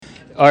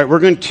All right, we're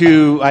going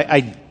to,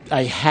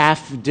 I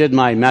half did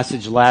my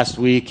message last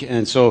week,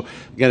 and so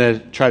I'm going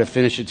to try to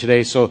finish it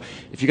today. So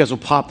if you guys will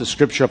pop the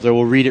scripture up there,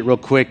 we'll read it real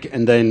quick,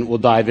 and then we'll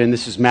dive in.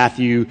 This is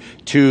Matthew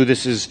 2.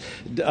 This is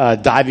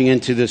diving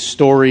into the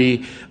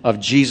story of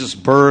Jesus'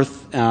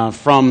 birth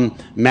from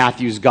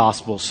Matthew's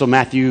gospel. So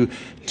Matthew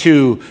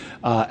 2,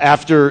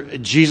 after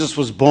Jesus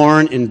was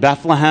born in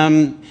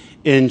Bethlehem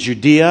in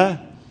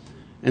Judea,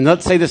 and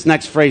let's say this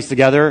next phrase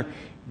together,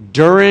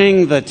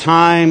 during the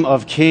time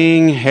of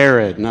King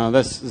Herod. Now,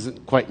 this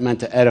isn't quite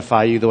meant to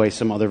edify you the way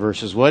some other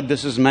verses would.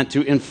 This is meant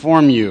to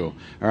inform you,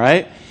 all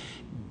right?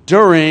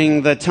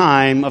 During the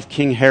time of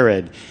King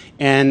Herod.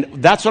 And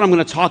that's what I'm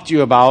going to talk to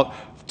you about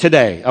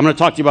today. I'm going to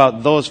talk to you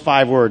about those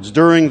 5 words,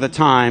 during the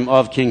time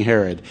of King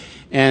Herod.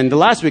 And the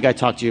last week I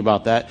talked to you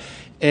about that.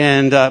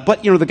 And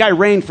but, the guy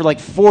reigned for like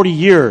 40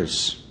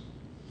 years.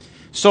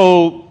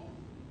 So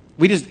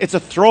it's a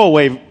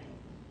throwaway.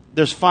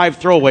 There's 5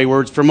 throwaway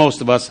words for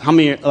most of us. How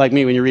many, like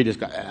me, when you read this,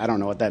 I don't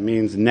know what that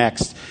means.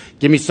 Next.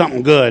 Give me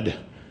something good.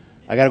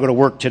 I got to go to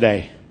work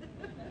today.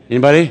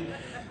 Anybody?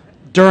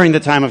 During the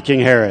time of King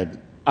Herod.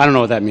 I don't know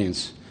what that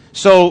means.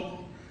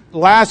 So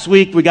last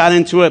week we got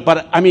into it,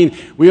 but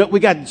we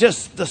got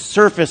just the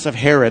surface of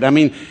Herod.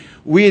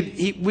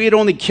 We had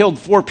only killed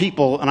 4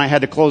 people, and I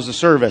had to close the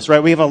service,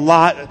 right? We have a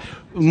lot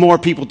more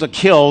people to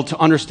kill to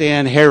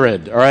understand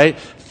Herod, all right?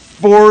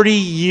 40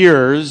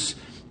 years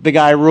the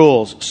guy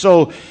rules.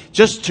 So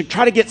just to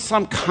try to get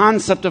some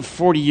concept of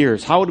 40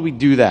 years, how would we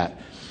do that?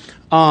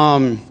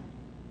 Well,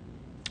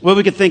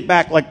 we could think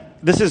back,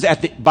 like, this is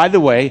by the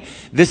way,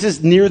 this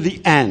is near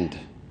the end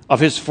of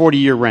his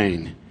 40-year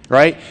reign,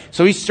 right?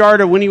 So he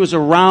started when he was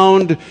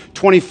around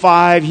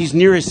 25. He's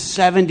near his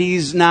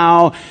 70s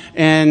now,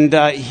 and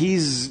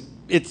he's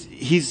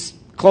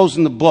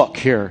closing the book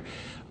here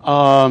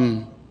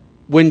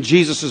when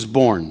Jesus is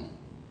born.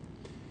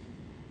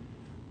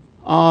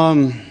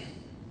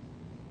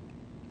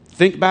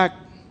 Think back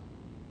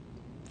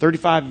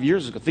 35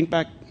 years ago. Think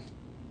back.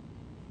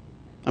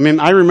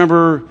 I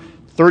remember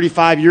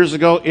 35 years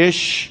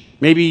ago-ish,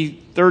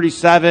 maybe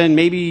 37,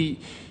 maybe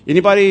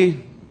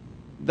anybody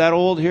that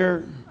old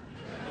here?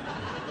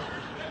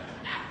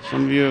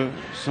 Some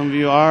of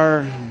you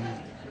are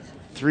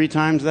 3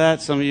 times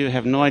that. Some of you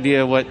have no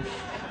idea what.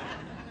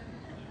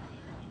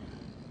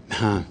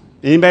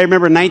 Anybody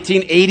remember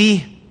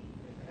 1980?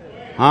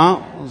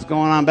 What was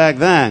going on back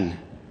then?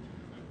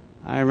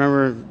 I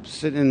remember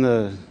sitting in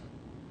the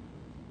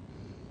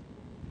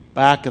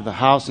back of the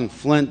house in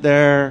Flint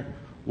there,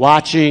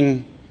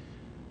 watching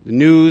the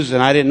news,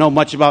 and I didn't know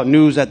much about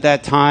news at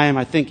that time.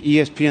 I think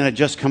ESPN had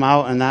just come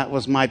out, and that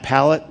was my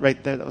palette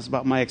right there. That was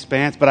about my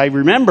expanse. But I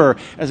remember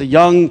as a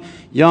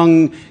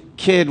young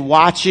kid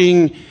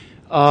watching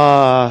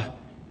the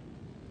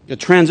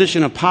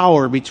transition of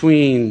power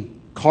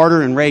between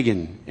Carter and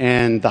Reagan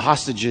and the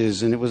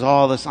hostages, and it was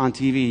all this on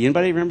TV.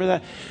 Anybody remember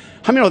that?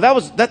 How many know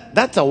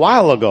that's a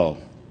while ago?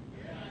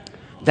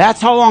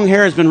 That's how long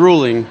Herod's been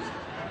ruling.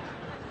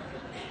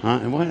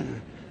 And what?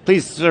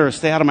 Please, sir,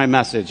 stay out of my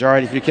message, all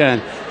right, if you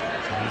can.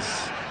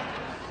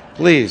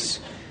 Please.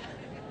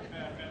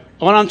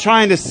 What I'm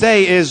trying to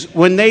say is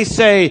when they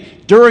say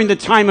during the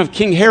time of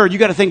King Herod, you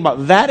got to think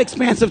about that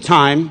expanse of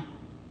time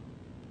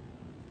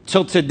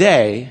till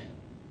today,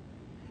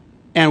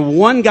 and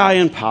one guy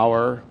in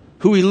power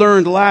who we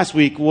learned last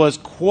week was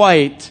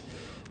quite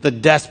the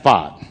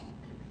despot.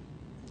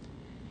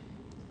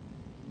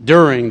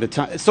 During the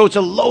time. So it's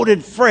a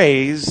loaded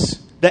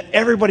phrase that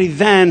everybody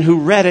then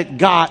who read it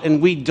got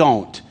and we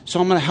don't. So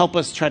I'm going to help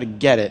us try to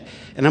get it.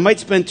 And I might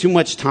spend too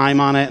much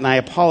time on it, and I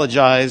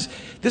apologize.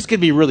 This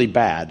could be really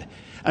bad.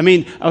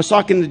 I was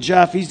talking to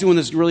Jeff. He's doing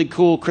this really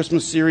cool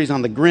Christmas series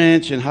on the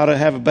Grinch and how to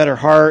have a better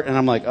heart. And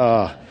I'm like,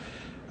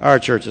 our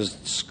church is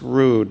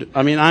screwed.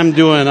 I'm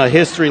doing a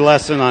history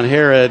lesson on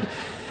Herod.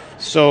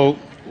 So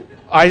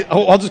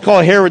I'll just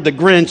call Herod the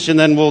Grinch, and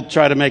then we'll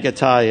try to make a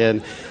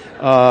tie-in.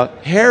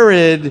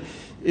 Herod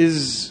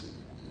is,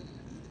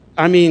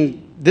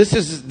 this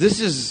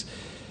is,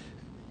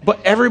 but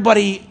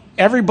everybody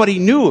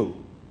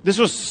knew. This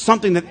was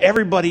something that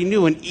everybody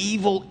knew, an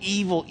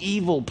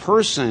evil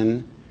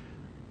person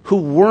who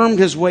wormed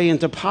his way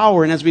into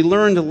power. And as we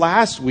learned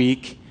last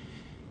week,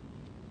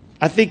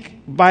 I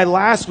think by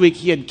last week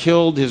he had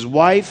killed his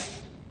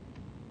wife.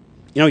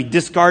 He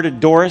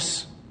discarded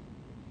Doris.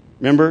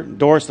 Remember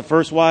Doris, the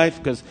first wife?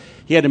 Because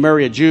he had to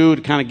marry a Jew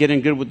to kind of get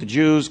in good with the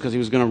Jews because he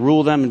was going to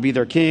rule them and be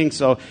their king.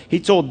 So he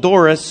told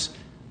Doris,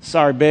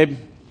 sorry, babe,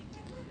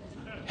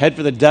 head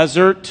for the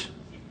desert.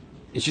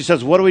 And she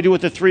says, what do we do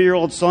with the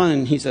 3-year-old son?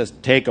 And he says,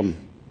 take him.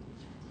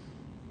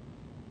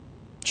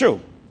 True.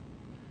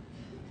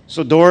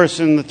 So Doris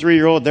and the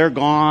 3-year-old, they're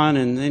gone.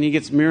 And then he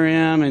gets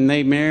Miriam and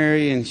they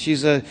marry. And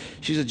she's a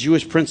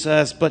Jewish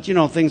princess. But,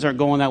 things aren't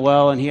going that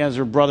well. And he has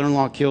her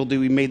brother-in-law killed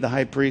who he made the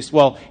high priest.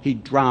 Well, he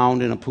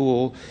drowned in a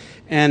pool.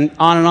 And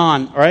on,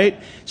 all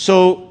right?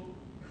 So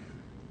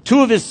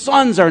 2 of his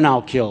sons are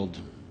now killed.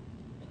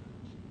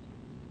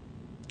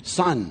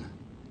 Son.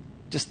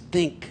 Just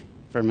think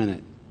for a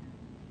minute.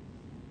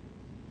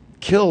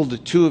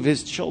 Killed 2 of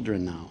his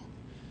children now.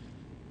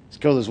 He's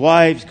killed his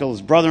wife, he's killed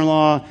his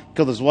brother-in-law,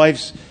 killed his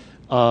wife's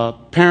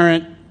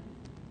parent,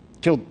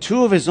 killed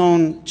 2 of his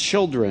own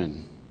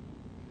children.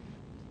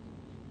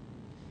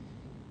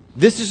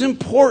 This is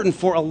important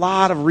for a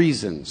lot of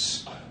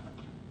reasons.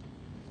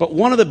 But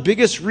one of the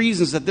biggest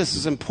reasons that this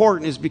is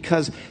important is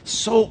because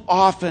so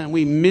often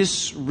we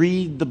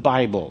misread the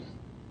Bible.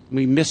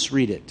 We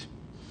misread it.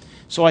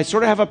 So I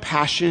sort of have a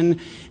passion,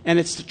 and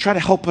it's to try to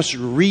help us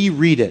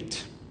reread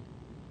it.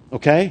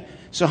 Okay?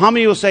 So how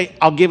many will say,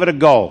 I'll give it a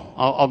go.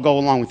 I'll go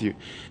along with you.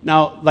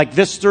 Now, like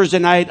this Thursday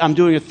night, I'm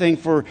doing a thing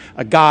for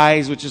a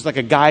guys, which is like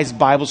a guys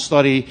Bible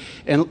study.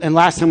 And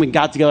last time we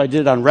got together, I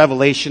did it on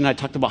Revelation. I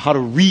talked about how to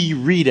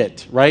reread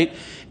it, right?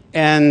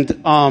 And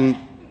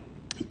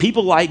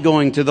people like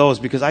going to those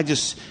because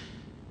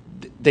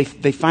they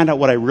find out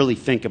what I really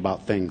think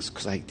about things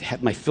because I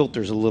have my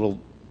filters a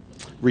little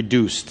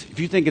reduced. If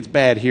you think it's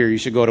bad here, you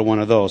should go to one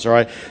of those, all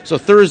right? So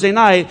Thursday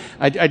night,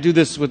 I do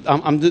this with,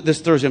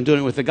 this Thursday I'm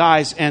doing it with the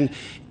guys, and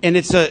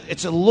it's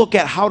a look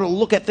at how to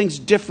look at things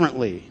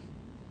differently.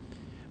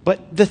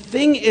 But the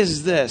thing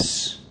is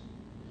this,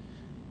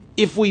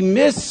 if we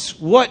miss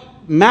what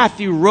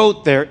Matthew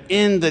wrote there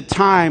in the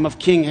time of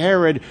King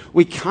Herod,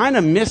 we kind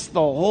of miss the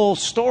whole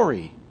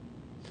story.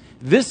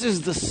 This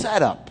is the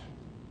setup.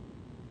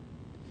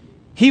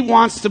 He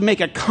wants to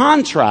make a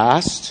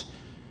contrast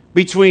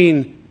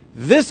between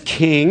this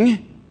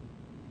king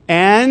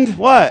and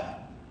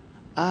what?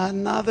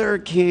 Another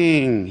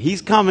king.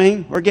 He's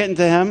coming. We're getting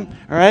to him.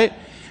 All right?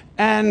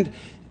 And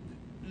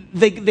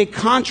they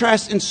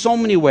contrast in so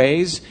many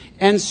ways.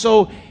 And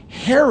so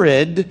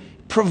Herod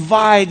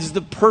provides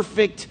the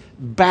perfect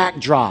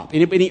backdrop.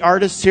 Any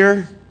artists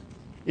here?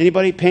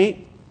 Anybody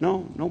paint?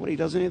 No? Nobody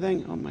does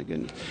anything? Oh, my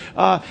goodness.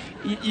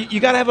 You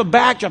got to have a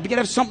backdrop. You got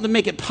to have something to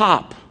make it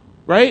pop,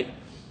 right?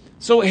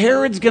 So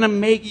Herod's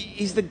going to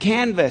he's the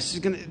canvas.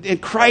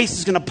 And Christ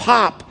is going to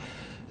pop.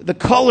 The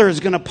color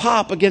is going to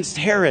pop against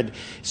Herod.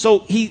 So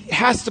he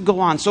has to go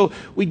on. So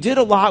we did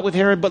a lot with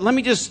Herod, but let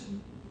me just,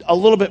 a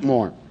little bit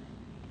more.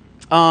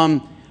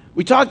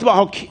 We talked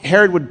about how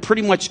Herod would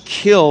pretty much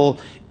kill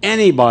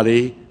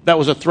anybody that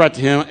was a threat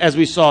to him, as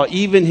we saw,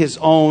 even his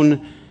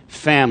own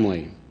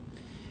family.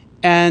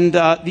 And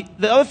the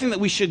other thing that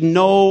we should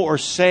know or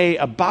say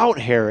about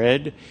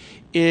Herod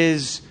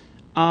is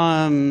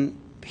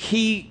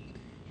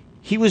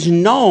he was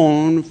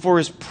known for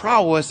his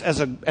prowess as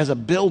a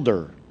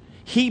builder.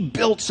 He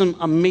built some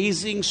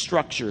amazing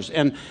structures.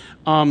 And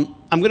I'm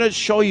going to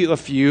show you a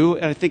few.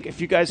 And I think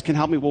if you guys can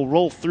help me, we'll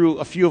roll through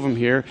a few of them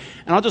here.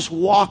 And I'll just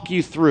walk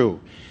you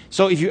through.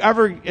 So if you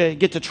ever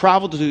get to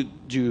travel to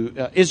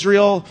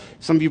Israel,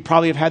 some of you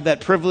probably have had that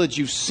privilege.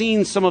 You've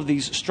seen some of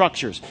these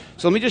structures.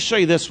 So let me just show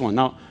you this one.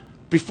 Now,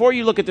 before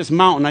you look at this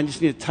mountain, I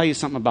just need to tell you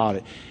something about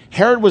it.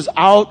 Herod was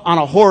out on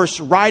a horse,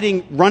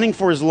 running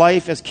for his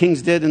life, as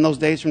kings did in those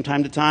days from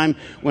time to time,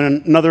 when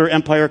another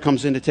empire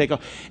comes in to take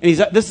off. And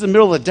this is the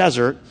middle of the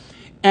desert,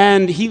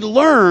 and he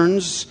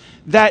learns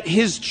that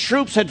his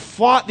troops had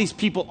fought these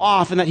people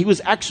off and that he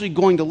was actually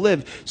going to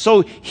live.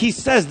 So he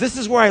says, this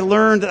is where I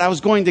learned that I was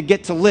going to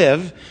get to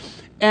live.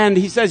 And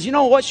he says, you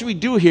know, what should we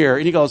do here?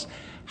 And he goes,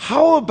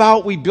 how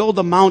about we build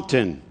a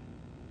mountain?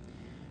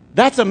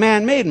 That's a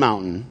man-made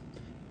mountain.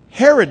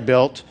 Herod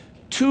built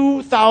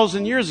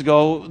 2,000 years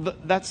ago.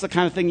 That's the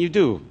kind of thing you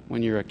do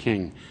when you're a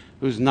king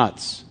who's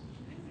nuts.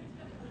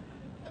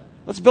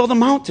 Let's build a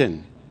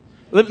mountain.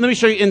 Let me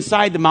show you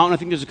inside the mountain. I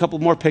think there's a couple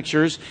more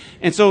pictures.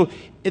 And so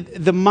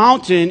the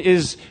mountain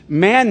is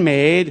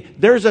man-made.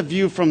 There's a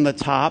view from the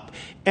top.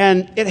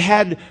 And it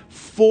had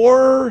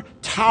 4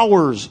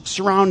 towers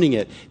surrounding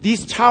it.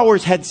 These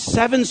towers had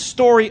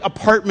 7-story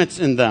apartments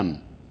in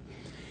them.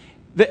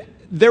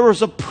 There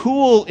was a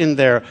pool in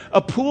there.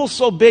 A pool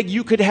so big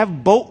you could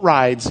have boat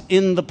rides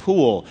in the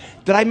pool.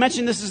 Did I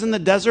mention this is in the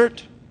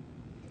desert?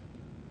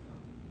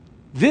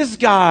 This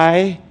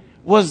guy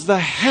was the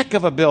heck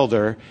of a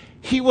builder.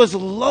 He was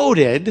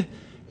loaded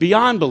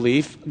beyond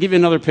belief. I'll give you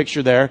another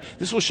picture there.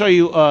 This will show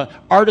you an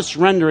artist's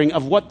rendering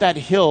of what that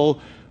hill,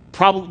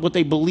 probably what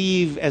they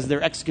believe as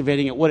they're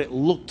excavating it, what it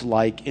looked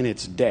like in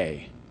its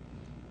day.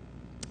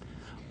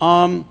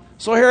 So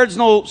Herod's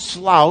no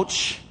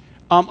slouch.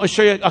 I'll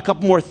show you a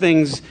couple more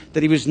things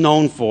that he was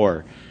known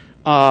for.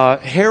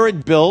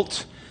 Herod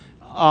built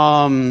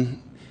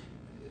in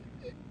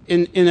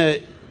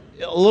a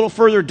little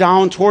further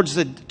down towards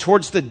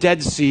the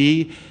Dead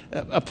Sea,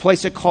 a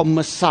place they call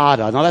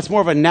Masada. Now that's more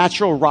of a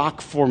natural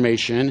rock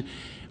formation.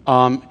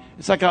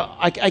 It's like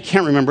I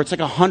can't remember. It's like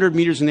 100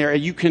 meters in the air.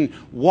 You can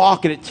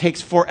walk, and it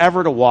takes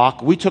forever to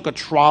walk. We took a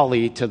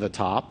trolley to the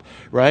top,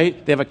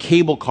 right? They have a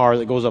cable car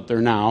that goes up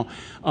there now.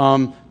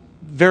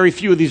 Very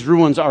few of these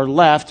ruins are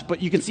left,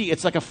 but you can see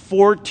it's like a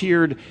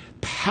 4-tiered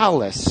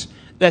palace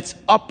that's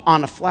up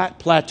on a flat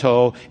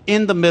plateau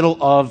in the middle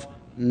of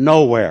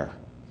nowhere.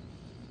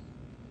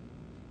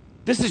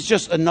 This is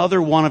just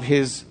another one of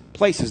his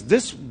places.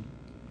 This,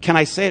 can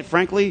I say it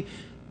frankly,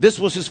 this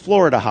was his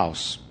Florida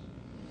house.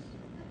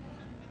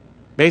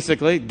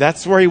 Basically,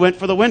 that's where he went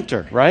for the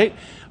winter, right?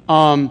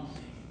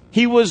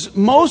 He was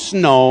most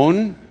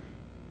known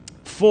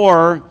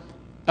for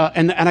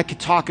and I could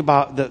talk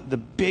about the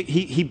big,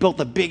 he built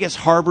the biggest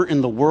harbor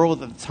in the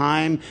world at the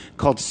time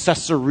called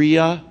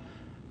Caesarea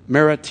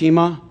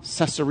Maritima.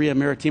 Caesarea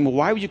Maritima.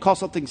 Why would you call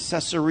something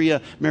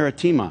Caesarea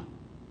Maritima?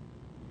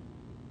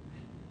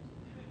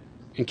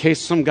 In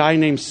case some guy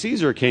named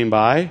Caesar came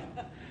by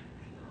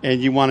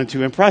and you wanted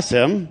to impress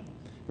him,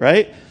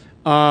 right?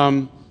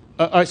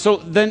 So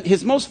then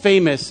his most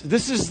famous,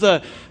 this is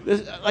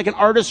like an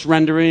artist's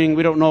rendering.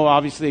 We don't know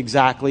obviously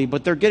exactly,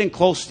 but they're getting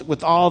close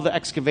with all the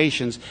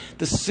excavations.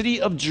 The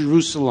city of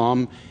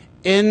Jerusalem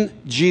in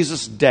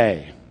Jesus'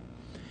 day.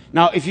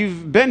 Now, if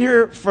you've been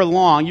here for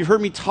long, you've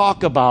heard me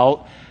talk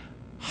about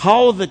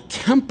how the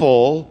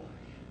temple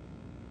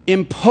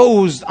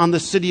imposed on the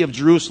city of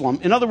Jerusalem.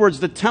 In other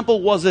words, the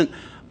temple wasn't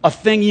a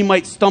thing you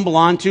might stumble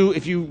onto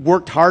if you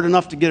worked hard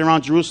enough to get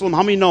around Jerusalem.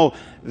 How many know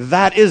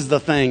that is the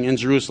thing in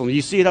Jerusalem?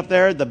 You see it up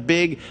there, the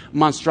big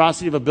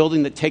monstrosity of a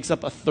building that takes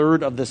up a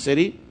third of the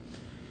city?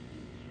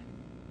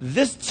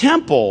 This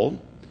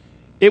temple,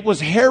 it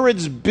was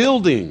Herod's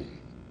building.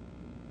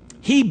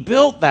 He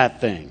built that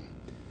thing.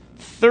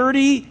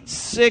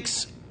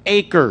 36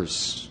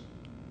 acres.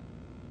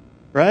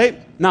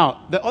 Right?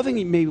 Now, the other thing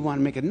you maybe want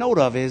to make a note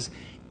of is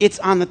it's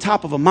on the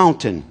top of a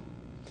mountain.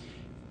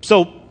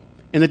 So,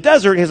 in the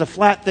desert, he has a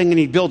flat thing and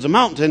he builds a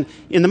mountain.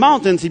 In the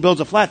mountains, he builds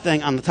a flat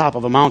thing on the top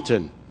of a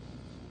mountain.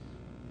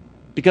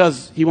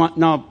 Because he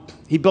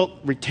built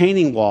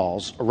retaining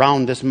walls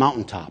around this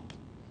mountaintop.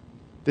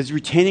 These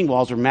retaining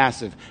walls are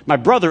massive. My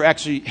brother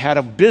actually had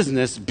a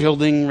business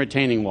building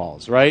retaining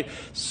walls, right?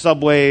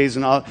 Subways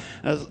and all.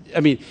 I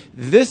mean,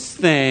 this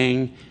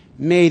thing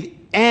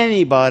made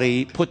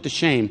anybody put to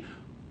shame.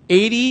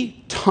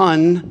 80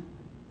 ton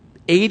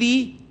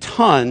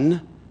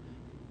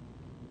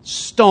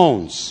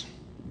stones.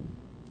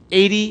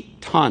 80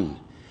 ton.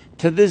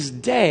 To this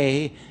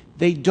day,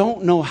 they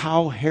don't know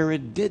how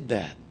Herod did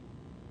that.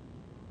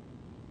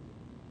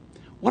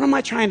 What am I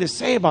trying to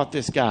say about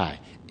this guy?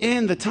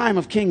 In the time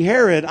of King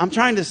Herod, I'm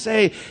trying to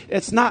say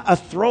it's not a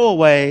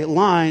throwaway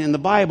line in the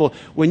Bible.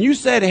 When you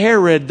said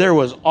Herod, there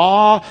was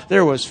awe,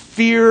 there was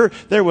fear,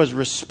 there was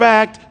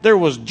respect, there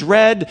was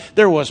dread,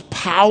 there was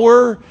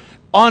power,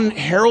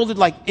 unheralded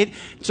like it.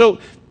 So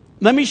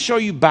let me show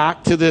you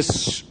back to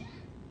this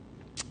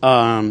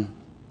Temple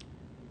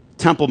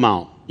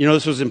Mount. You know,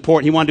 this was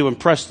important. He wanted to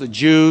impress the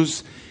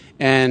Jews.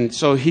 And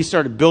so he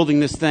started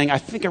building this thing, I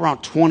think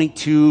around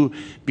 22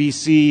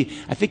 BC.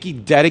 I think he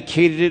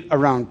dedicated it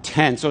around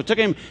 10. So it took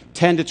him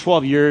 10 to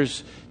 12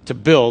 years to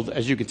build,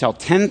 as you can tell.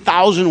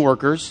 10,000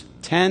 workers.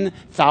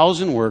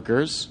 10,000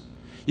 workers.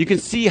 You can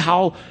see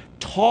how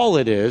tall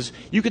it is.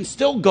 You can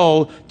still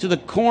go to the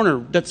corner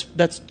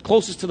that's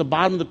closest to the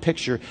bottom of the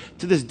picture.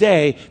 To this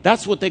day,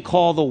 that's what they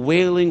call the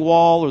Wailing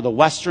Wall or the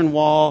Western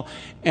Wall.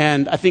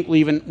 And I think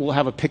we'll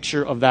have a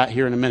picture of that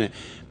here in a minute.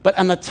 But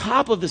on the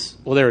top of this,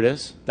 well, there it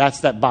is.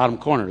 That's that bottom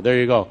corner. There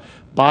you go.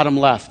 Bottom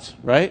left,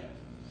 right?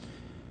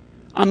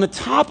 On the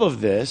top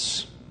of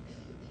this,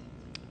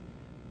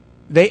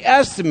 they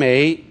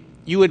estimate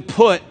you would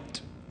put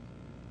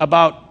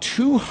about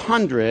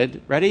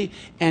 200, ready,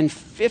 and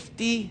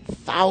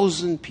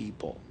 50,000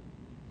 people.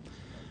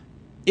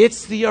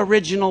 It's the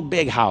original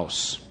big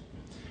house.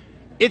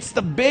 It's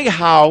the big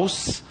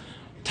house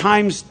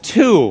times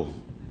 2.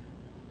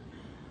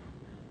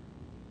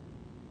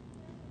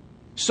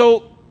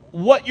 So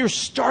what you're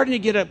starting to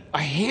get a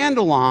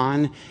handle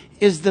on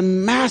is the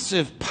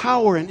massive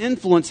power and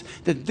influence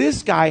that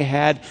this guy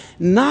had,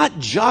 not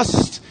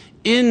just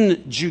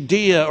in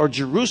Judea or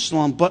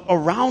Jerusalem, but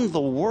around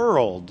the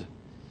world,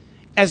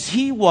 as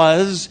he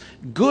was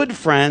good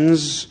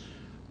friends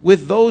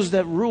with those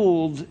that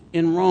ruled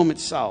in Rome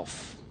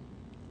itself.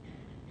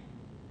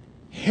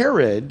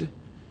 Herod,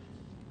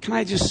 can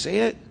I just say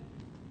it?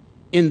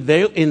 In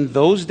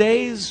those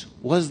days,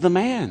 was the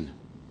man.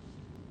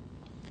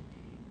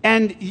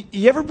 And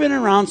you ever been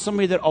around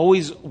somebody that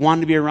always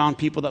wanted to be around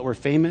people that were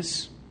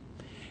famous?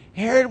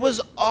 Herod was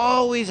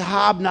always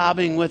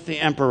hobnobbing with the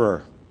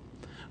emperor.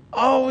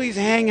 Always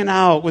hanging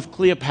out with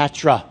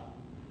Cleopatra.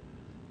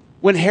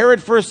 When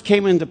Herod first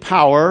came into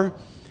power,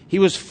 he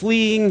was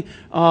fleeing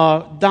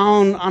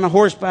down on a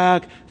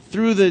horseback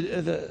through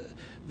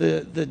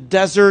the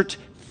desert,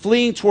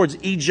 fleeing towards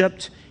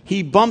Egypt.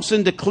 He bumps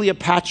into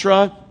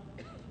Cleopatra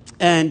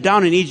and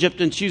down in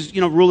Egypt, and she's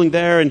ruling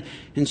there, and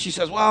she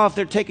says, "Well, if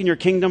they're taking your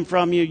kingdom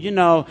from you,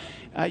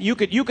 you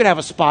could have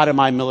a spot in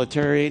my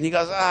military." And he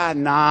goes,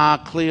 "Nah,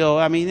 Cleo.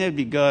 I mean, it'd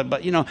be good,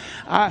 but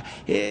I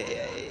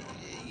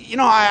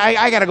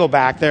got to go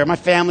back there. My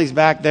family's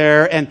back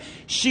there." And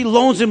she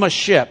loans him a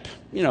ship,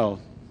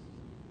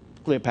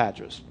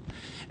 Cleopatra's.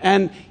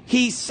 And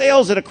he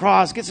sails it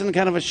across, gets in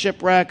kind of a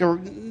shipwreck,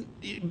 or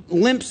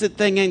limps the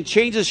thing in,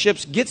 changes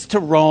ships, gets to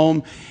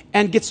Rome,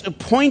 and gets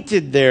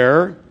appointed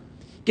there,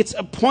 gets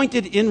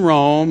appointed in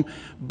Rome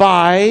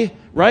by,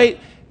 right,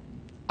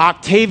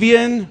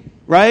 Octavian,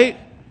 right,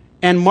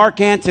 and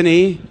Mark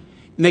Antony.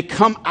 And they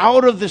come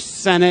out of the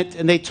Senate,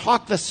 and they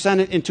talked the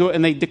Senate into it,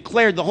 and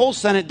the whole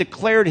Senate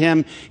declared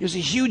him. It was a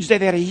huge day.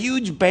 They had a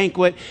huge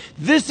banquet.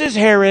 This is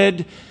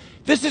Herod,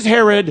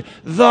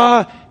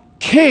 the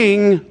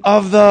King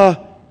of the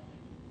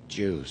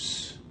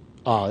Jews.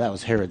 Oh, that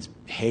was Herod's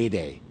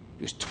heyday.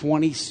 He was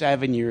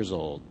 27 years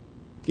old.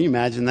 Can you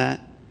imagine that?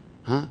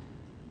 Huh?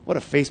 What a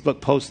Facebook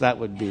post that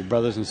would be,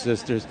 brothers and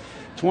sisters.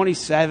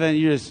 27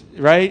 years,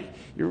 right?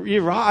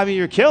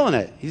 You're killing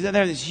it. He's in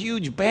there, this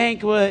huge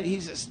banquet.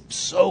 He's just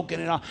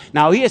soaking it all.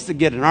 Now, he has to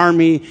get an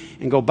army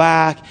and go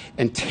back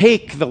and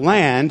take the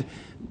land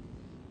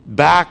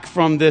back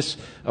from this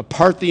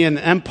Parthian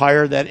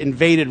empire that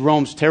invaded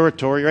Rome's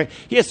territory, right?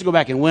 He has to go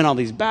back and win all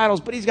these battles,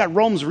 but he's got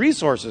Rome's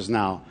resources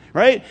now,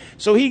 right?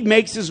 So he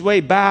makes his way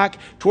back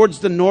towards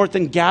the north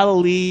in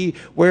Galilee,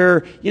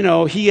 where,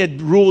 he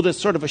had ruled as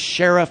sort of a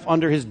sheriff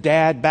under his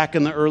dad back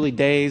in the early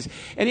days.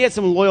 And he had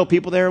some loyal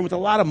people there, and with a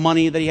lot of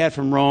money that he had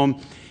from Rome,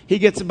 he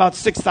gets about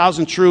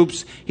 6,000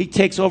 troops. He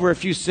takes over a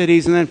few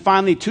cities, and then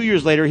finally, 2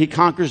 years later, he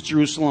conquers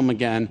Jerusalem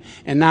again,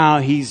 and now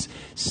he's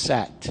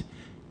set.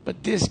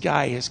 But this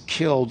guy has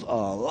killed a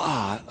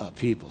lot of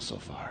people so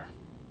far.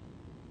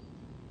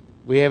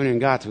 We haven't even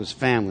got to his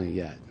family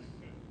yet.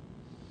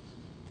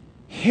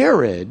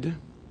 Herod,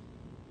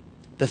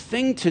 the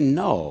thing to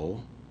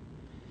know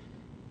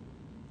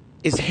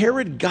is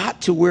Herod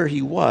got to where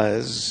he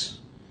was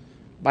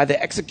by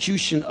the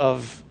execution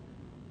of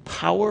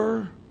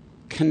power,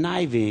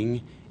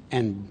 conniving,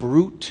 and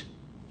brute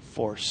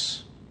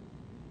force.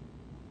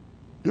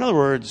 In other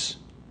words,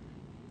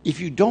 if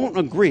you don't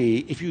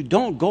agree, if you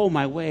don't go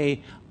my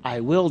way, I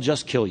will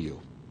just kill you.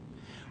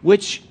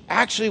 Which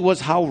actually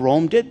was how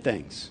Rome did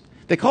things.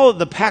 They call it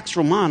the Pax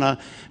Romana,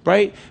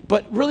 right?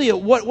 But really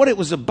what it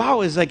was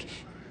about is like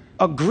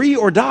agree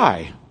or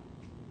die.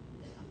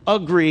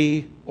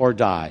 Agree or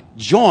die.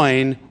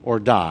 Join or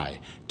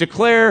die.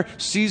 Declare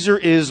Caesar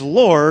is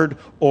Lord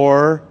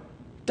or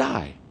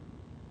die.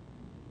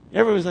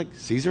 Everybody was like,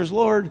 Caesar's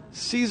Lord,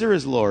 Caesar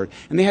is Lord.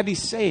 And they had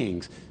these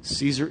sayings,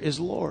 Caesar is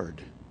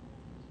Lord.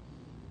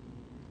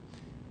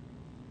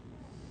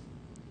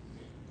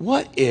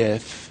 What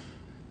if,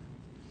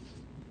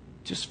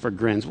 just for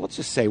grins, let's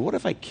just say, what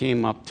if I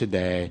came up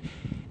today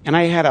and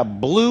I had a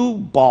blue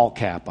ball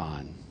cap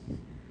on?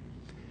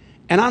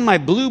 And on my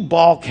blue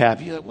ball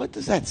cap, you're like, what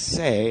does that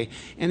say?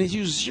 And as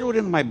you zeroed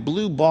into my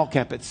blue ball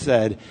cap, it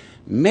said,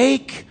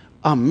 Make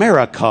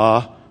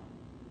America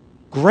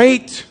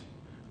Great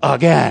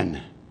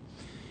Again.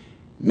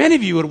 Many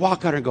of you would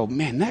walk out and go,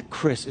 man, that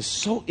Chris is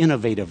so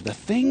innovative. The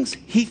things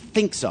he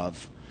thinks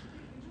of.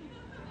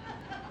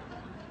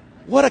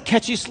 What a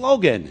catchy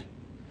slogan.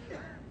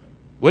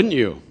 Wouldn't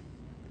you?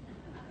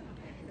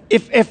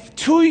 If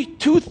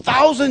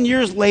 2,000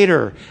 years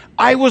later,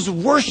 I was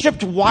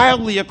worshipped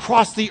wildly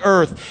across the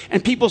earth,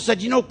 and people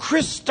said,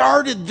 Chris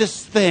started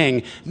this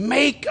thing,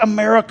 Make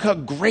America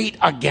Great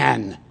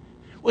Again,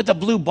 with a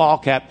blue ball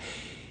cap,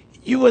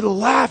 you would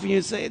laugh and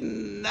you'd say,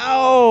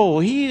 no,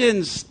 he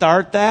didn't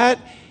start that.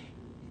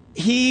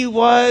 He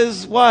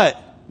was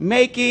what?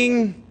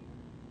 Making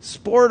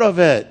sport of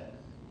it.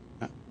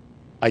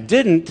 I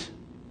didn't.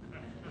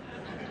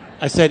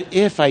 I said,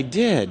 if I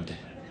did.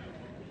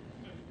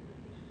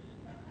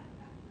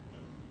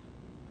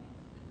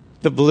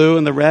 The blue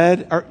and the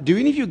red. Do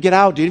any of you get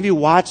out? Do any of you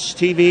watch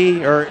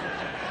TV? Or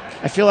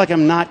I feel like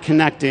I'm not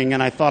connecting,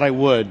 and I thought I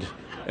would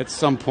at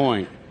some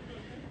point.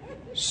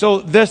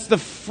 So this, the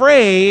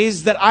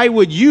phrase that I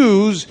would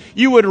use,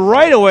 you would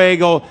right away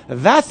go,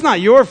 that's not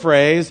your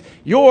phrase.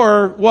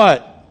 You're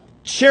what?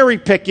 Cherry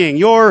picking.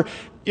 You're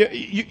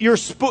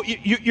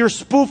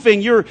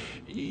spoofing.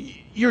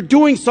 You're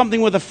doing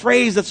something with a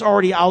phrase that's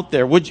already out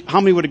there.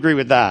 How many would agree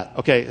with that?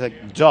 Okay,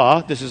 like,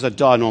 duh. This is a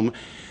duh moment.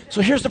 So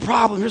here's the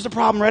problem.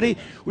 Ready?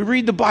 We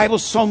read the Bible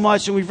so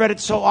much, and we've read it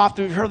so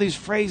often. We've heard these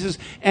phrases,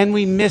 and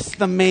we miss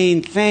the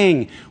main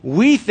thing.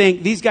 We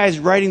think these guys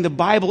writing the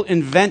Bible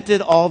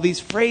invented all these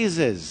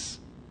phrases.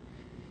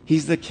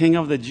 He's the King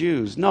of the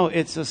Jews. No,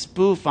 it's a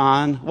spoof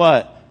on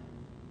what?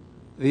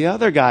 The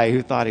other guy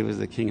who thought he was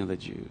the King of the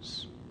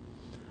Jews.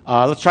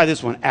 Let's try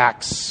this one.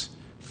 Acts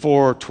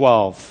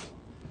 4:12.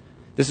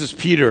 This is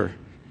Peter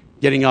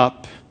getting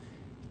up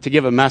to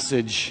give a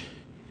message.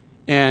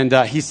 And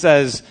he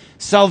says,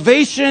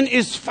 salvation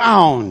is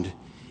found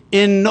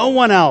in no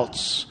one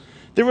else.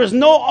 There is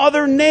no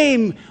other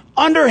name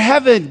under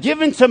heaven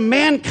given to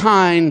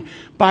mankind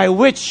by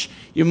which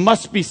you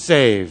must be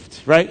saved.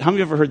 Right? How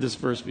many of you ever heard this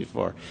verse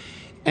before?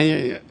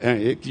 And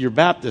you're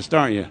Baptist,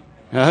 aren't you?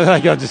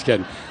 I'm just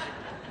kidding.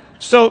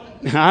 So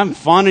I'm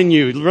fawning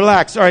you.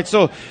 Relax. All right.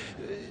 So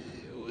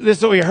this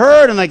is what we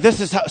heard, and like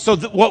this is how. So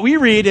what we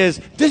read is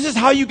this is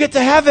how you get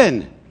to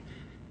heaven.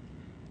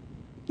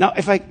 Now,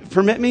 if I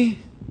permit me,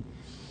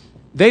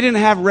 they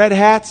didn't have red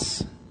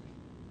hats,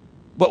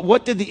 but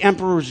what did the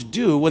emperors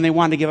do when they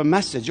wanted to give a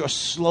message or a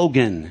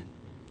slogan?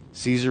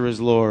 Caesar is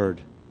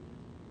Lord.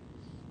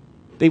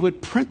 They would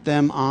print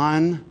them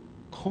on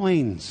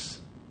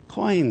coins.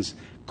 Coins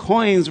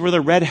were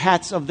the red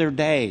hats of their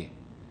day.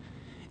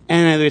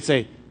 And they'd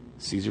say,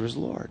 Caesar is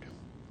Lord.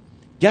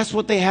 Guess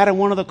what they had on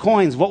one of the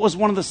coins? What was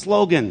one of the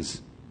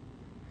slogans?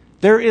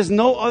 There is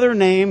no other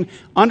name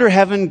under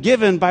heaven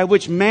given by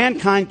which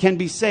mankind can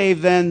be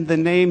saved than the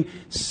name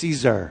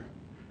Caesar.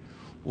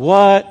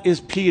 What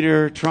is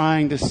Peter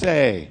trying to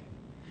say?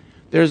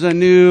 There's a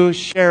new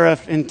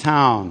sheriff in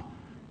town.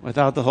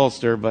 Without the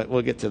holster, but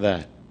we'll get to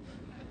that.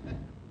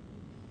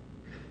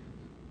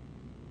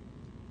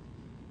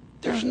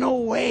 There's no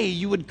way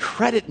you would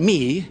credit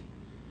me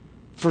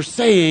for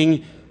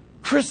saying,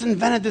 Chris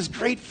invented this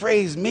great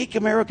phrase, make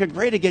America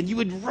great again. You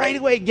would right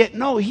away get,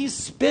 no, he's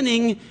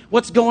spinning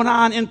what's going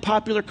on in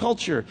popular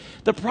culture.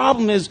 The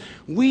problem is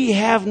we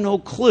have no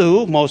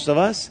clue, most of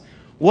us,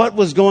 what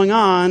was going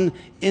on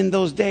in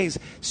those days.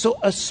 So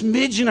a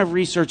smidgen of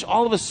research,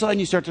 all of a sudden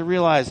you start to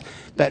realize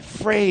that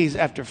phrase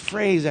after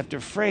phrase after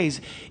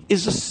phrase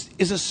is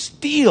a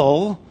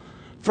steal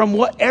from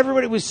what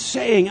everybody was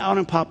saying out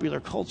in popular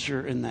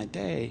culture in that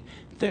day.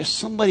 There's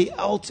somebody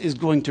else is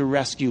going to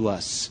rescue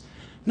us.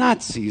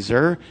 Not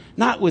Caesar,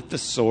 not with the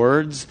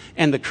swords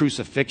and the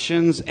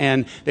crucifixions,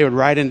 and they would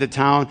ride into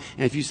town,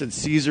 and if you said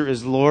Caesar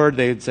is Lord,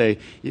 they would say,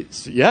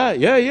 yeah,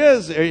 he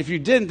is. Or if you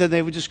didn't, then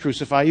they would just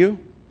crucify you.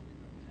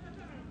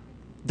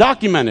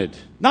 Documented.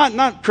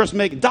 Not Chris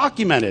make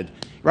documented.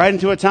 Right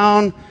into a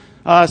town,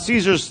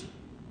 Caesar's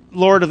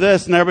Lord of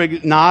this, and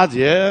everybody nods,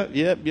 yep.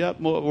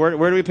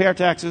 Where do we pay our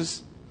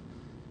taxes?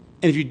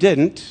 And if you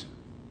didn't,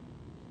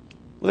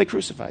 well, they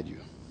crucified you.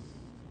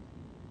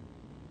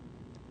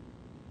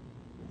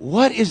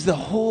 What is the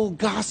whole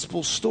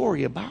gospel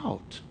story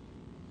about?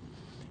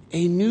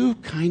 A new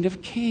kind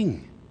of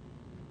king.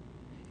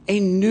 A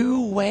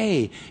new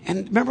way.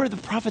 And remember, the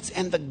prophets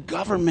and the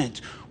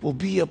government will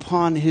be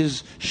upon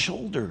his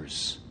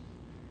shoulders.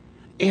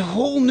 A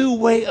whole new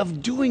way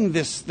of doing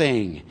this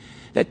thing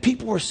that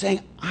people were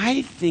saying,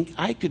 I think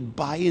I could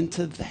buy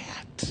into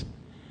that.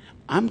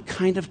 I'm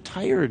kind of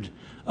tired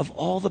of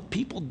all the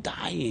people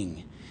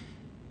dying.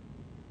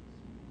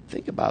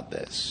 Think about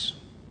this.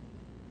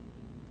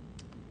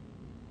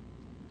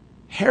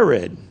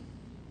 Herod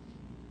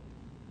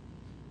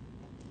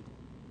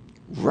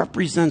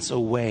represents a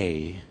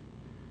way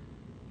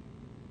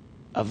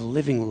of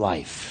living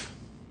life,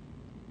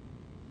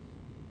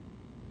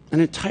 an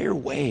entire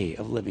way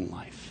of living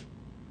life,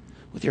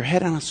 with your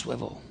head on a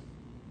swivel,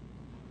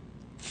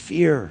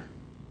 fear,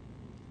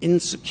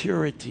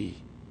 insecurity,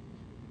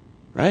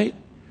 right?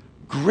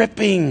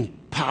 Gripping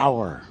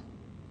power.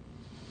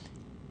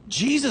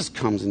 Jesus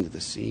comes into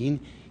the scene.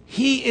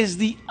 He is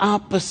the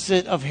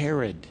opposite of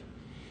Herod.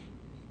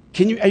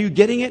 Are you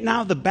getting it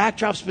now? The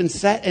backdrop's been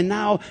set, and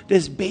now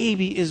this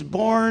baby is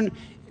born,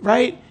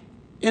 right?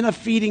 In a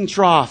feeding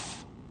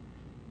trough,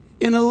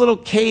 in a little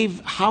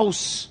cave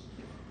house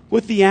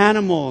with the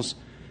animals.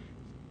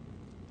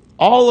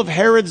 All of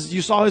Herod's,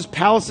 you saw his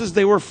palaces,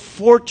 they were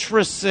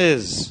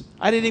fortresses.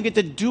 I didn't even get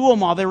to do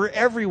them all. They were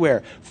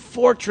everywhere.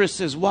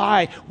 Fortresses.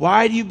 Why?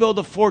 Why do you build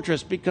a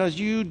fortress? Because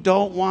you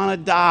don't want to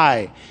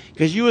die.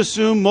 Because you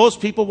assume most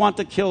people want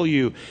to kill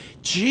you.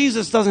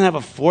 Jesus doesn't have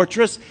a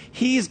fortress.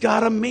 He's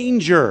got a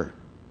manger.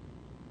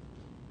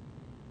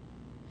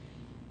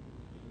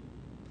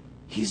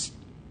 He's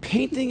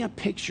painting a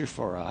picture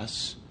for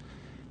us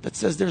that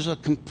says there's a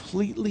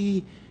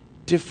completely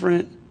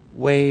different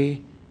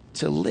way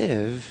to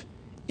live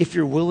if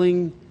you're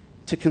willing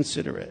to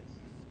consider it.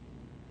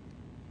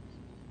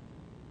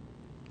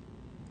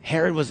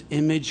 Herod was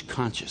image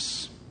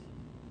conscious.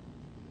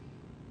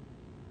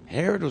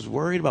 Herod was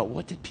worried about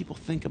what did people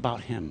think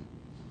about him.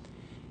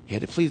 He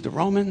had to please the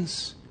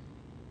Romans.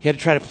 He had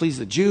to try to please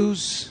the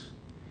Jews.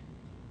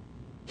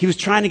 He was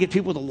trying to get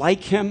people to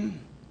like him.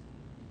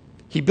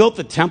 He built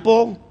the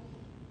temple.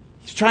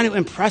 He's trying to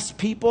impress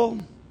people.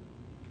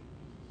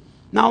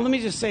 Now, let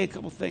me just say a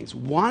couple things.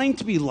 Wanting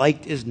to be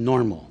liked is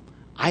normal.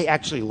 I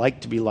actually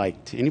like to be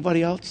liked.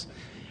 Anybody else?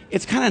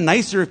 It's kind of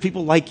nicer if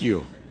people like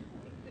you.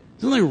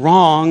 There's nothing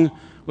wrong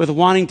with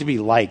wanting to be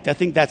liked. I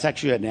think that's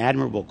actually an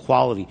admirable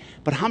quality.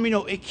 But how many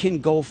know it can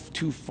go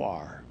too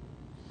far?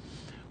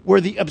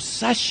 Where the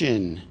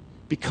obsession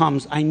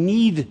becomes, I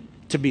need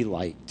to be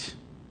liked.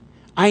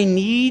 I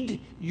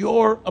need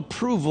your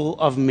approval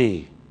of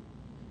me.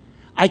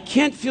 I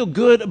can't feel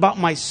good about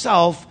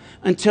myself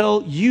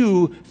until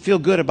you feel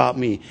good about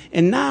me.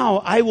 And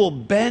now I will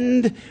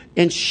bend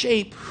and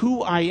shape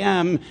who I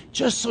am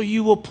just so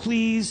you will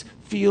please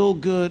feel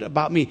good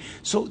about me.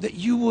 So that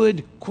you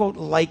would, quote,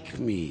 like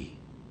me.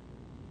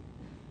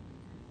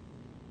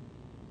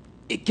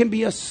 It can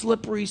be a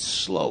slippery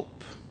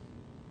slope.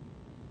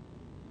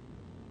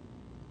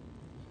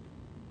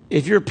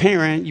 If you're a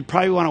parent, you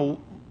probably want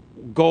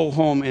to go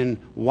home and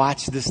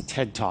watch this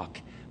TED Talk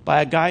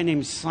by a guy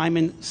named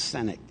Simon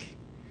Sinek.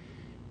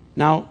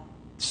 Now,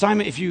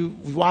 Simon, if you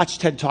watch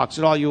TED Talks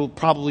at all, you'll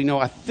probably know,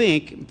 I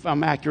think, if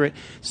I'm accurate,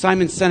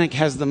 Simon Sinek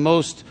has the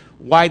most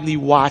widely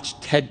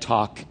watched TED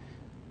Talk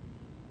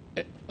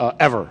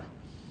ever.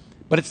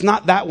 But it's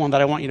not that one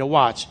that I want you to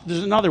watch.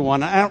 There's another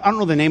one. I don't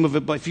know the name of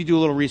it, but if you do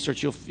a little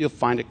research, you'll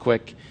find it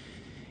quick.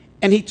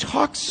 And he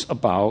talks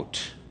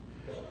about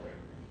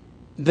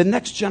the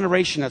next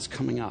generation that's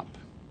coming up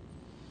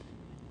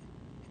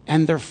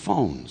and their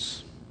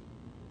phones.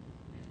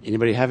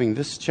 Anybody having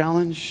this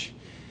challenge?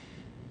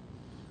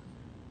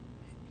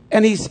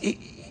 And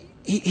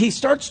he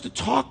starts to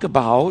talk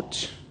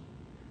about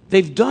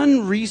they've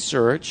done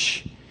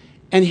research,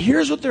 and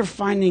here's what they're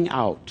finding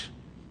out.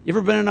 You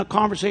ever been in a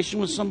conversation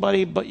with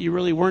somebody, but you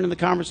really weren't in the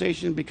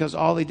conversation because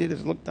all they did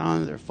is look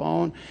down at their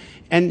phone?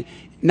 And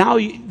now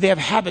they have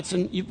habits,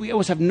 and we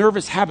always have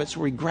nervous habits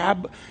where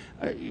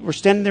we're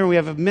standing there, and we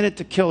have a minute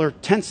to kill or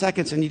 10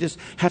 seconds, and you just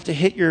have to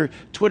hit your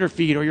Twitter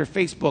feed or your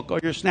Facebook or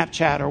your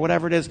Snapchat or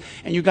whatever it is,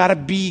 and you got to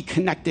be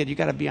connected. You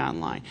got to be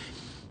online.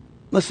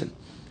 Listen,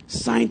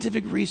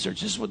 scientific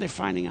research, this is what they're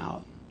finding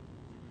out.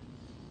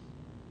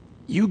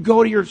 You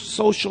go to your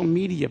social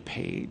media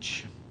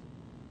page,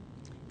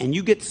 and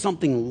you get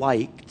something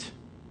liked,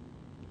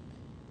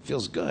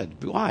 feels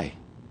good. Why?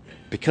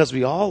 Because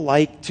we all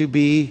like to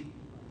be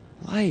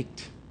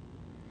liked.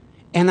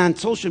 And on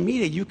social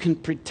media, you can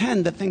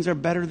pretend that things are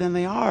better than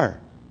they are.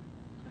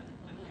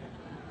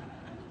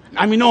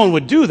 I mean, no one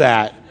would do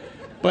that,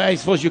 but I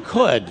suppose you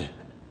could.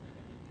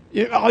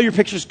 All your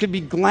pictures could be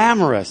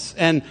glamorous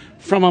and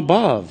from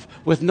above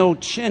with no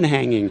chin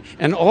hanging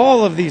and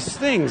all of these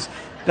things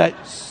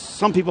that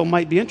some people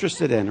might be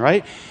interested in,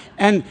 right?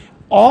 And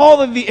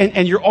all of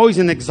and you're always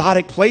in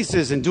exotic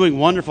places and doing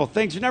wonderful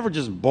things. You're never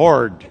just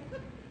bored.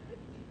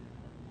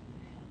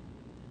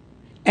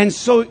 And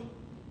so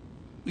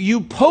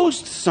you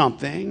post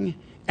something,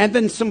 and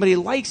then somebody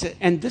likes it.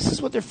 And this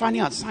is what they're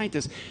finding out,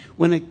 scientists.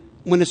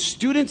 When a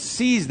student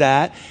sees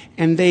that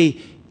and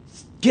they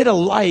get a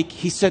like,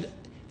 he said,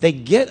 they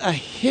get a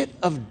hit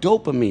of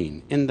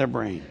dopamine in their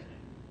brain.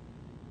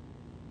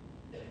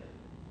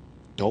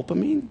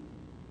 Dopamine?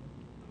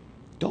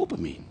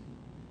 Dopamine.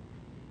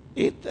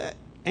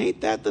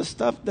 Ain't that the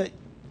stuff that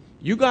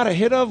you got a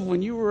hit of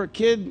when you were a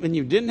kid when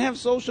you didn't have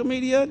social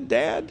media,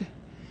 Dad?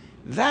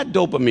 That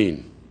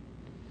dopamine.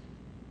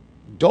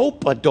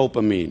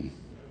 Dopamine.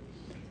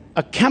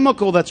 A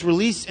chemical that's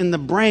released in the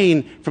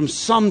brain from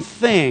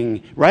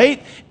something,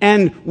 right?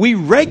 And we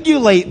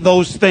regulate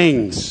those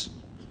things.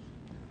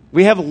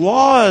 We have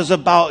laws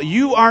about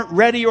you aren't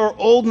ready or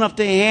old enough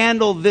to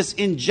handle this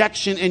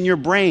injection in your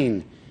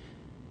brain.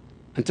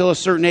 Until a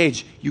certain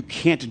age, you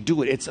can't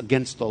do it. It's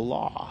against the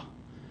law.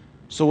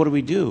 So what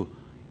do?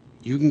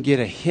 You can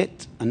get a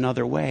hit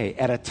another way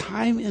at a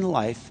time in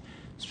life,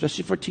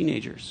 especially for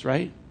teenagers,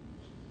 right?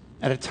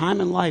 At a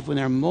time in life when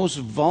they're most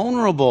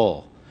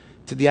vulnerable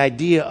to the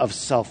idea of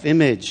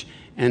self-image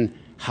and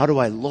how do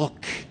I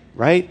look,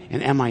 right?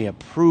 And am I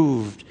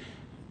approved?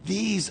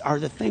 These are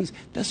the things.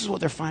 This is what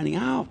they're finding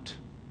out.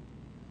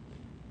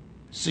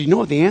 So you know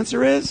what the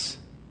answer is?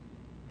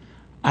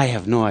 I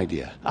have no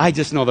idea. I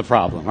just know the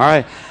problem, all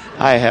right?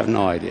 I have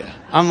no idea.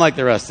 I'm like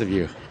the rest of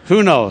you.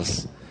 Who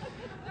knows?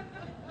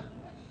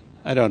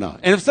 I don't know.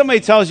 And if somebody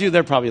tells you,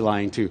 they're probably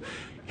lying too.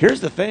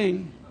 Here's the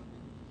thing.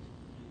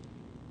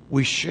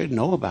 We should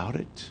know about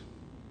it.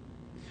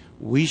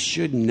 We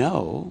should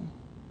know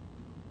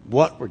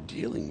what we're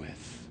dealing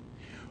with.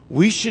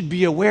 We should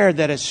be aware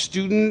that a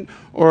student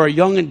or a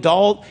young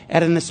adult,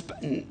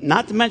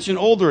 not to mention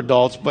older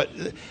adults, but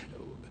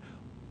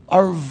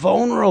are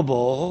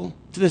vulnerable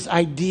to this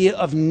idea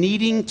of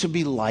needing to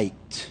be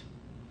liked.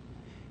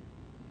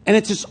 And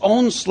it's its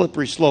own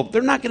slippery slope.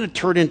 They're not going to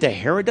turn into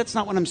Herod. That's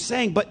not what I'm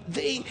saying. But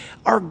they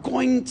are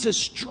going to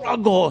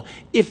struggle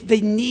if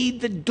they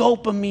need the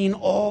dopamine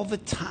all the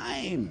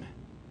time.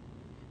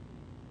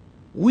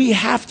 We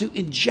have to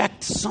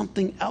inject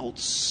something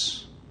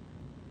else.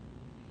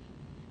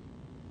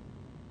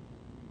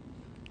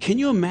 Can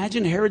you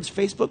imagine Herod's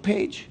Facebook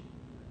page?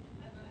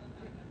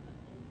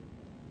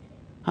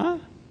 Huh?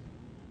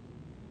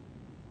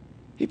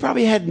 He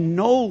probably had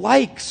no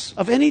likes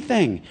of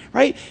anything,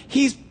 right?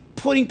 He's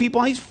putting people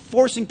on, he's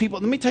forcing people.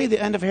 Let me tell you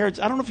the end of Herod's.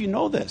 I don't know if you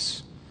know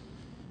this.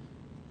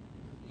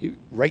 You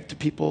write to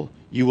people,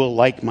 you will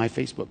like my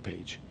Facebook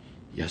page.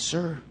 Yes,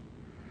 sir.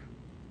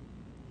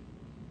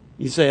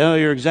 You say, oh,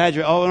 you're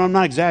exaggerating. Oh, I'm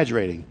not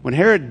exaggerating. When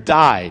Herod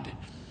died,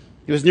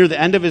 he was near the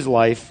end of his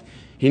life.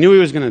 He knew he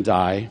was going to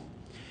die.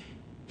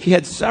 He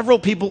had several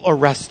people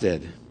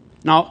arrested.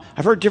 Now,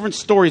 I've heard different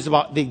stories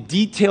about the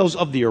details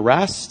of the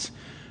arrest,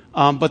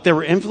 but they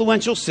were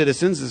influential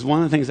citizens, is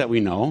one of the things that we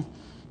know.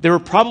 They were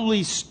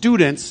probably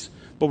students,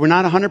 but we're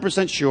not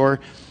 100% sure.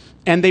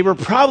 And they were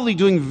probably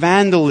doing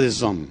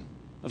vandalism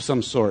of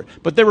some sort.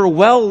 But they were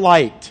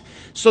well-liked.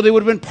 So they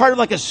would have been part of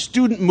like a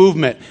student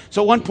movement.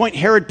 So at one point,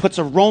 Herod puts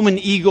a Roman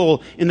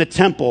eagle in the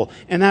temple.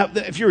 And that,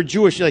 if you're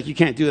Jewish, you're like, you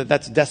can't do that.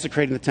 That's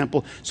desecrating the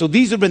temple. So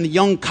these would have been the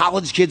young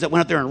college kids that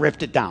went up there and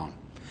ripped it down.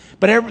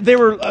 But they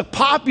were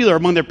popular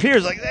among their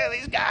peers. Like, hey,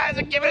 these guys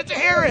are giving it to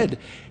Herod.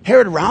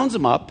 Herod rounds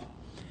them up.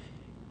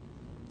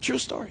 True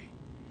story.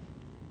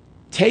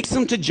 Takes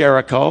them to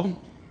Jericho,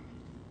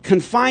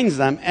 confines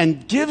them,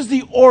 and gives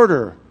the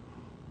order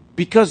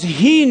because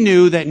he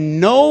knew that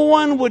no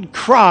one would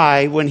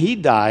cry when he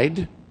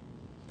died.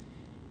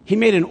 He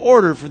made an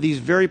order for these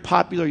very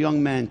popular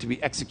young men to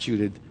be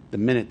executed the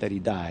minute that he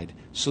died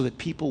so that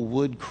people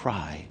would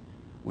cry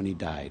when he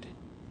died.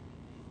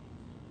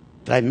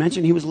 Did I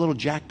mention he was a little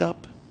jacked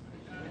up?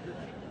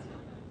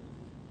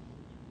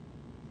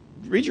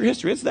 Read your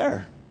history. It's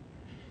there.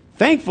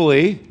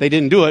 Thankfully, they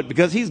didn't do it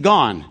because he's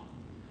gone.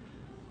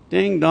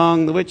 Ding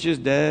dong, the witch is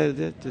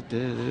dead.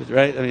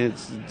 Right? I mean,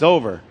 it's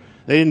over.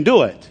 They didn't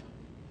do it.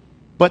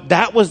 But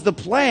that was the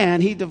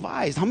plan he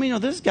devised. How many know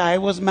this guy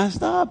was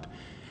messed up?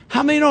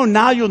 How many know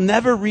now you'll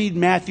never read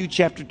Matthew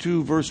chapter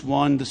 2, verse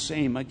 1 the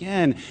same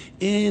again?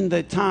 In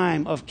the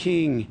time of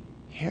King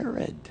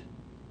Herod.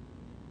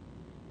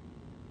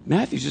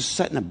 Matthew's just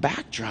setting a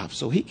backdrop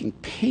so he can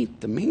paint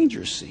the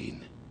manger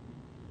scene.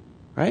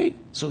 Right?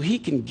 So he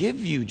can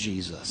give you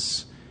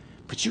Jesus.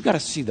 But you got to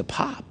see the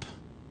pop.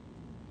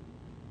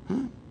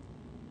 Huh?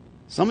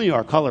 Some of you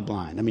are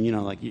colorblind. I mean,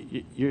 like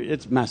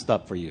it's messed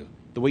up for you.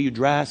 The way you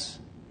dress.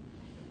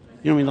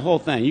 You know what I mean? The whole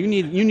thing. You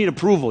need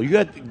approval. You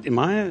know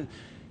what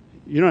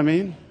I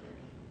mean?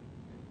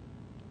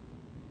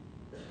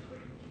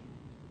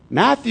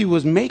 Matthew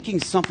was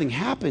making something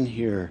happen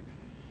here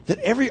that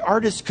every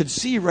artist could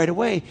see right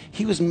away.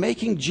 He was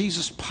making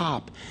Jesus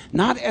pop,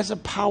 not as a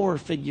power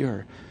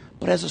figure,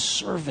 but as a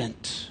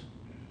servant.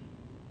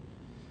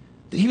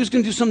 That he was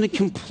going to do something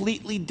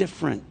completely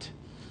different.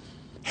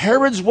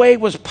 Herod's way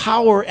was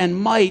power and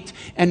might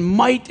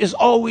is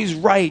always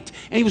right.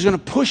 And he was going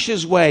to push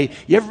his way.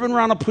 You ever been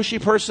around a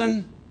pushy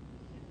person?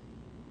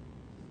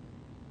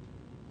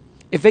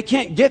 If they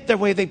can't get their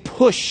way, they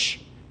push.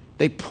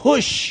 They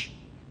push.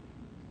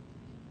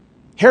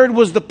 Herod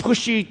was the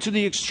pushy to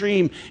the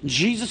extreme.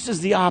 Jesus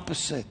is the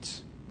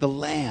opposite. The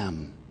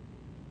lamb.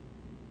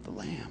 The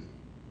lamb.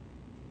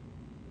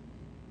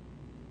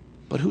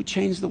 But who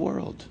changed the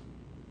world?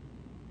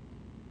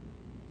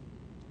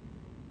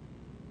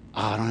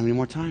 I don't have any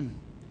more time.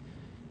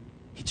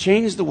 He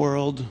changed the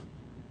world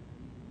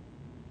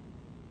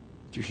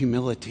through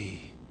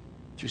humility,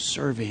 through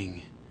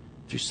serving,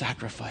 through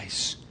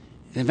sacrifice.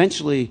 And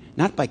eventually,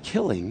 not by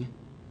killing,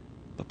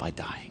 but by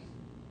dying.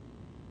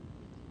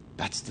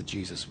 That's the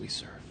Jesus we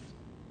serve.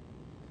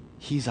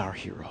 He's our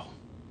hero.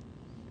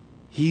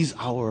 He's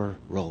our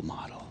role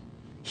model.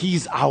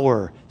 He's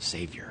our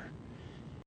Savior.